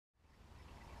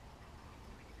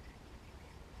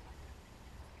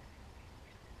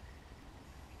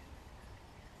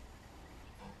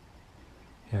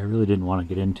Yeah, I really didn't want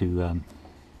to get into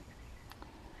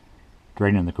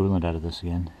draining the coolant out of this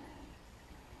again,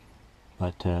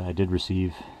 but I did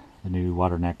receive the new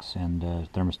water necks and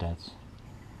thermostats,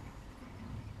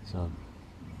 so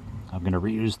I'm going to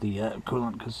reuse the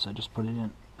coolant because I just put it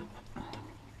in.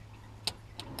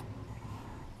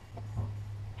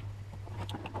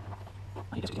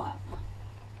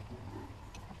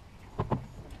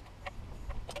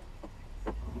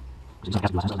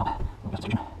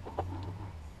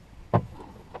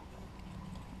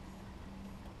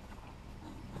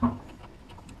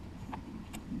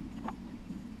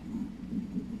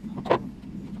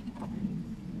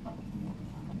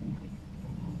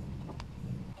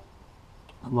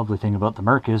 The lovely thing about the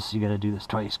Merc is you got to do this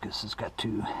twice because it's got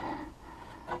two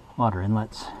water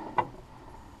inlets.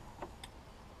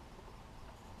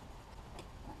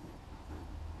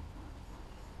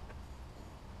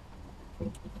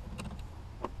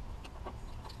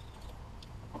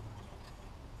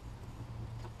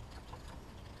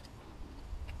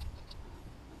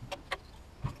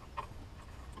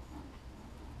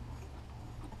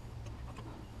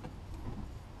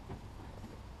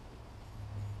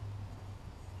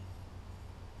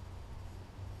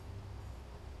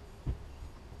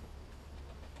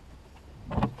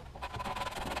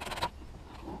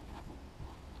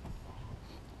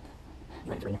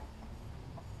 Right.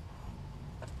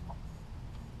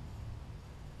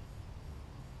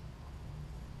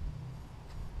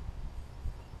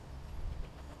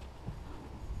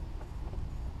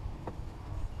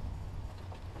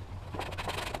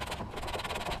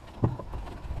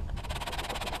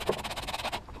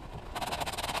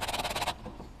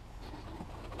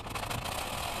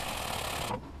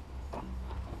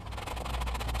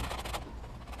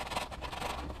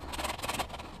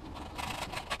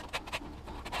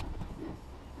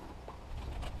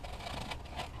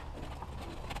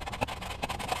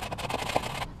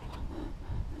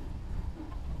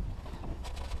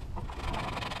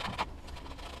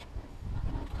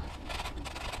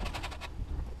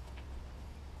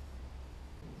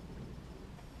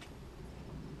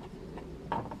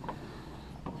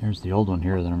 Here's the old one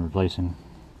here that I'm replacing.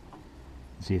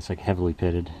 See, it's like heavily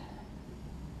pitted.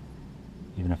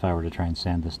 Even if I were to try and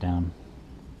sand this down,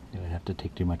 it would have to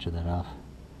take too much of that off.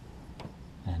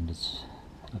 And it's,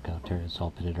 look how it's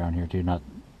all pitted around here too. Not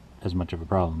as much of a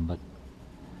problem, but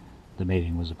the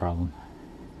mating was a problem.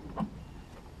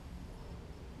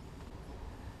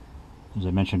 As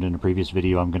I mentioned in a previous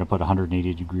video, I'm going to put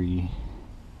 180-degree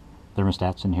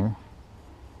thermostats in here,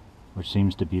 which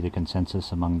seems to be the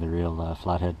consensus among the real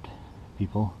flathead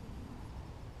people.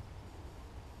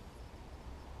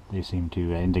 They seem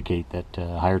to indicate that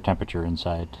higher temperature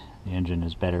inside the engine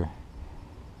is better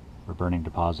for burning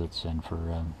deposits and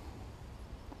for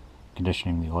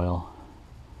conditioning the oil.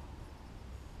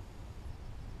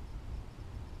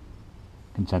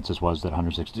 Consensus was that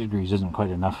 160 degrees isn't quite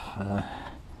enough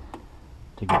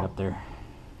to get up there.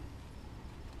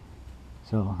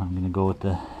 So I'm going to go with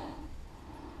the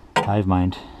hive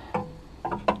mind. You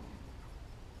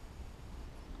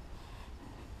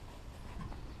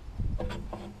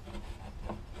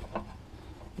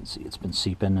can see it's been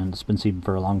seeping, and it's been seeping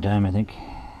for a long time, I think,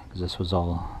 because this was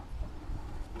all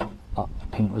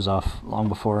paint was off long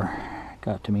before it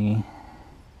got to me.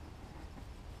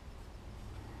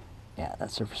 Yeah,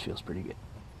 that surface feels pretty good.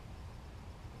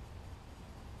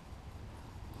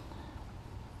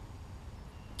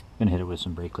 I'm gonna hit it with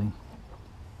some brake clean.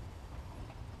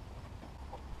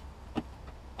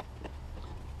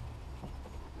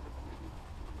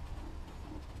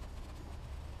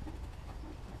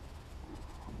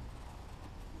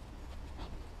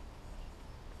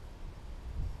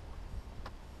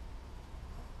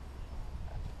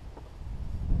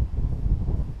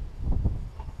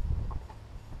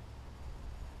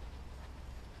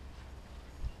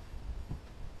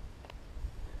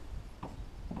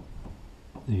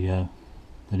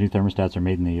 The new thermostats are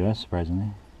made in the US,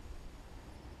 surprisingly.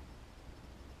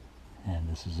 And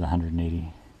this is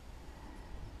 180.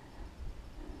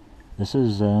 This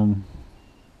is,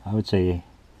 I would say,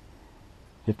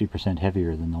 50%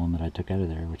 heavier than the one that I took out of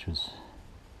there, which was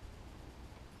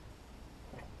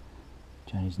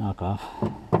Chinese knockoff.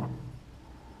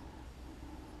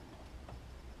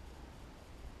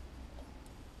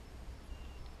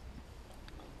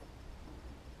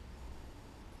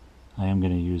 I am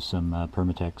going to use some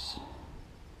Permatex.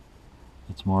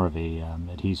 It's more of a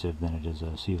adhesive than it is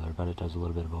a sealer, but it does a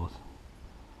little bit of both.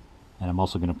 And I'm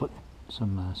also going to put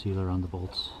some sealer on the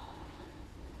bolts.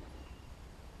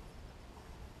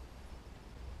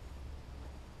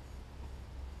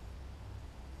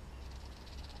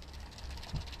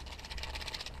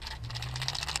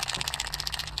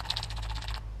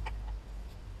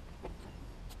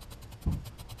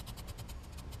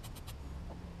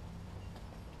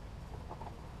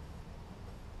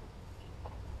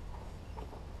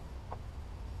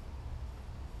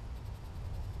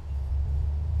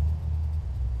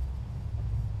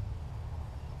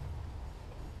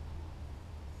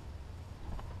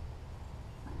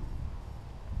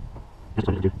 That's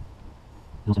what I do.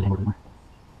 It'll hang a bit more.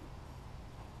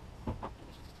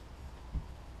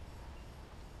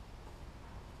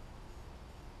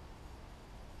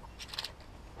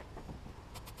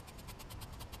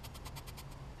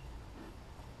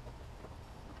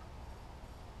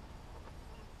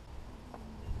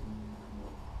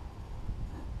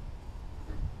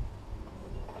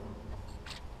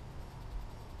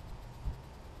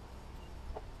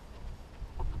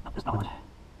 That's not what. For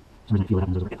some reason I feel what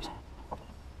happens those workouts.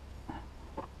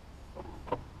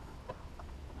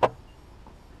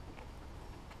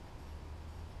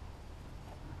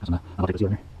 I'll take the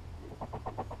sealer.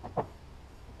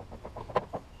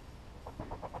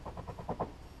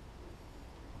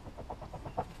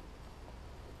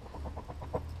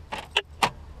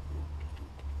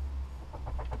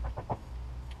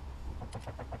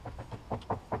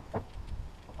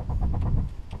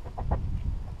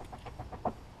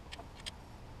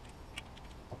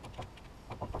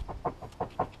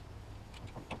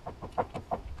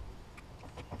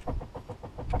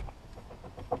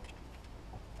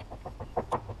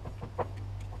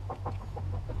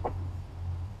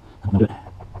 I'm gonna do it.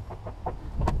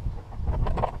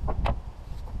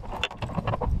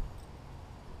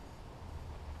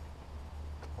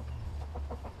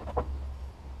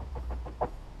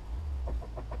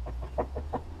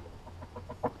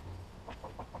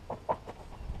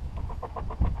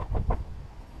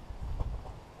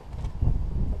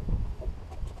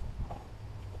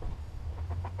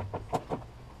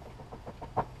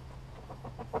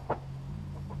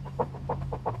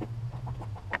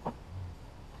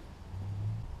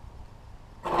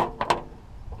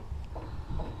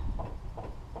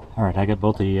 Alright, I got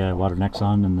both the water necks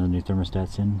on and the new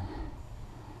thermostats in.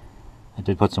 I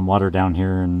did put some water down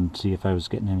here and see if I was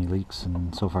getting any leaks,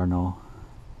 and so far no.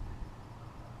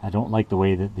 I don't like the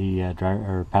way that the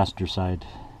passenger side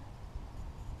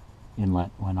inlet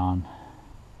went on.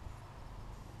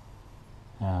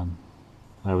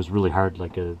 That was really hard,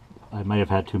 I might have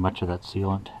had too much of that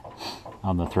sealant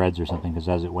on the threads or something, because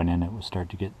as it went in it was starting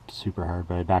to get super hard,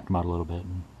 but I backed them out a little bit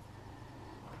and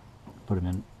put them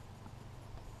in.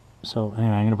 So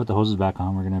anyway, I'm going to put the hoses back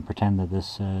on. We're going to pretend that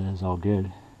this is all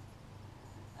good.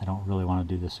 I don't really want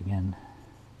to do this again.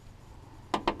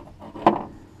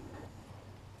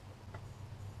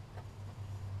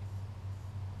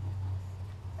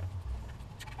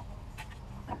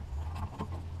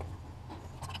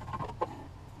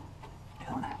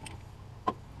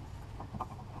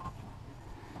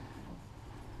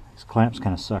 These clamps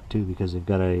kind of suck too, because they've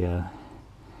got a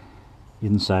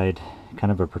inside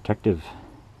kind of a protective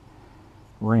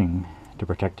ring to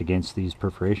protect against these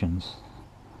perforations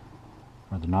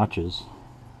or the notches,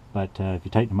 but if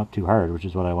you tighten them up too hard, which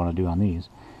is what I want to do on these,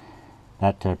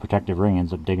 that protective ring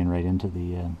ends up digging right into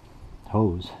the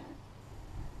hose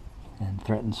and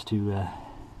threatens to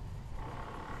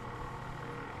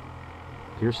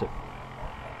pierce it.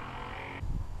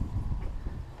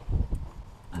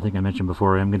 I think I mentioned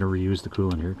before I am going to reuse the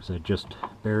coolant here, because I just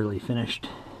barely finished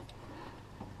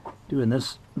doing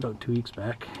this about 2 weeks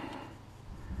back.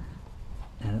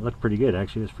 And it looked pretty good,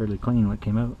 actually. It was fairly clean when it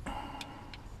came out.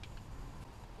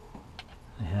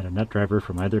 I had a nut driver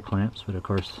for my other clamps, but of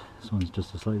course this one's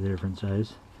just a slightly different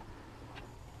size.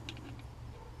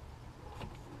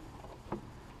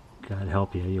 God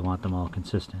help you, you want them all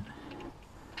consistent.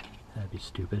 That'd be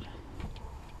stupid.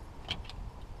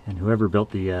 And whoever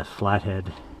built the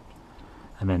flathead,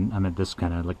 I meant this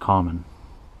kind of like common,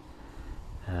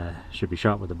 should be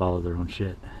shot with a ball of their own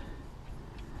shit.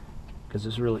 Because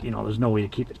it's really, there's no way to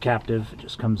keep it captive. It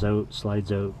just comes out,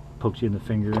 slides out, pokes you in the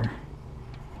finger.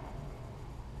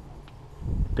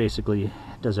 Basically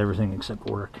does everything except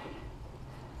work.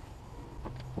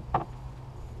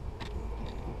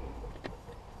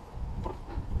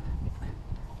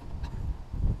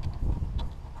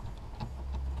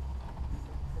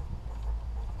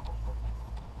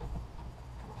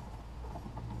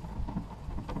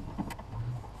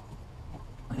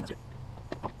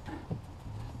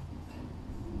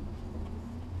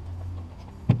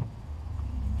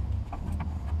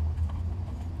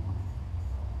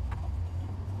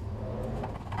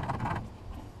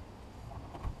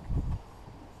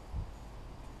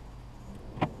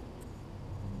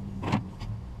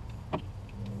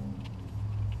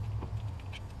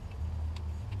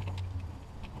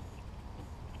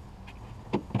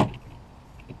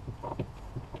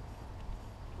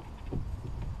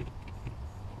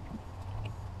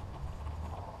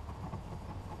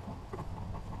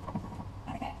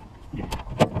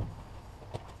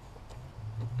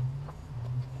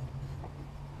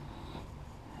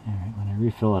 Alright, when I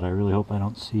refill it, I really hope I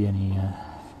don't see any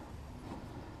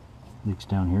leaks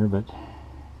down here, but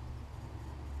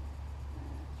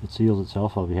if it seals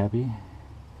itself, I'll be happy.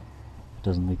 If it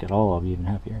doesn't leak at all, I'll be even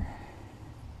happier.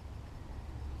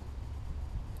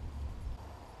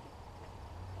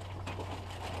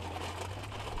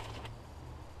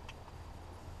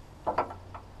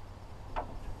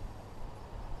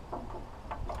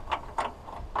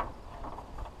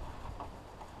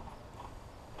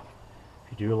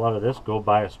 If you do a lot of this, go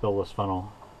buy a spillless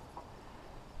funnel.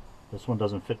 This one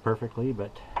doesn't fit perfectly,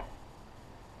 but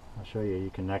I'll show you. You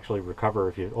can actually recover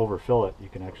if you overfill it. You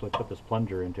can actually put this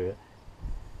plunger into it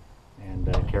and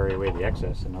carry away the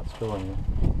excess and not spill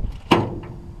anything.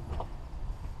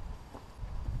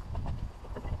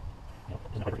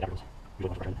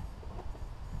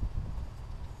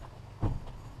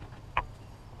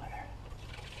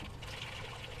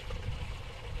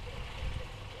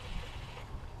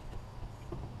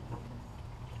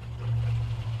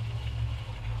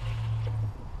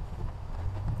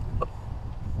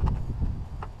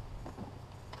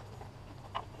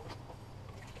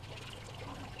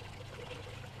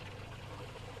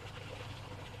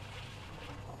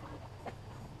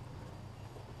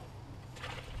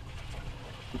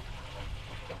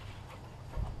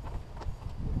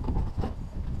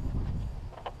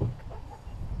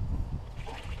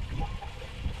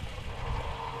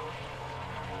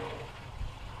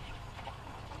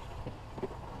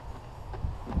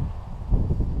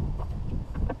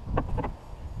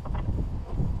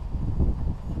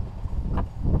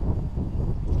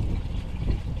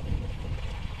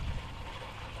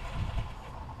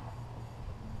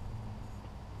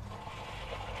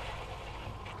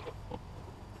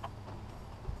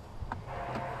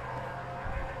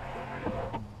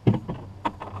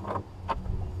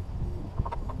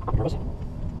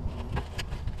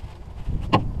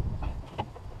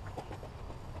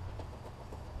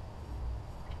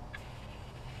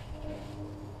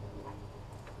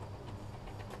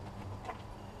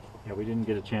 Yeah, we didn't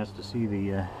get a chance to see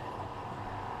the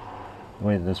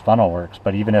way that this funnel works,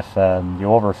 but even if you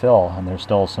overfill and there's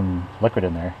still some liquid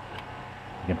in there,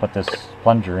 you can put this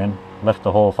plunger in, lift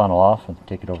the whole funnel off and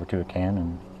take it over to a can,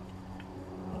 and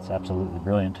it's absolutely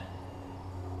brilliant.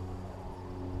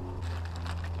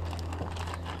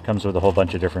 Comes with a whole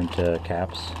bunch of different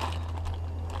caps.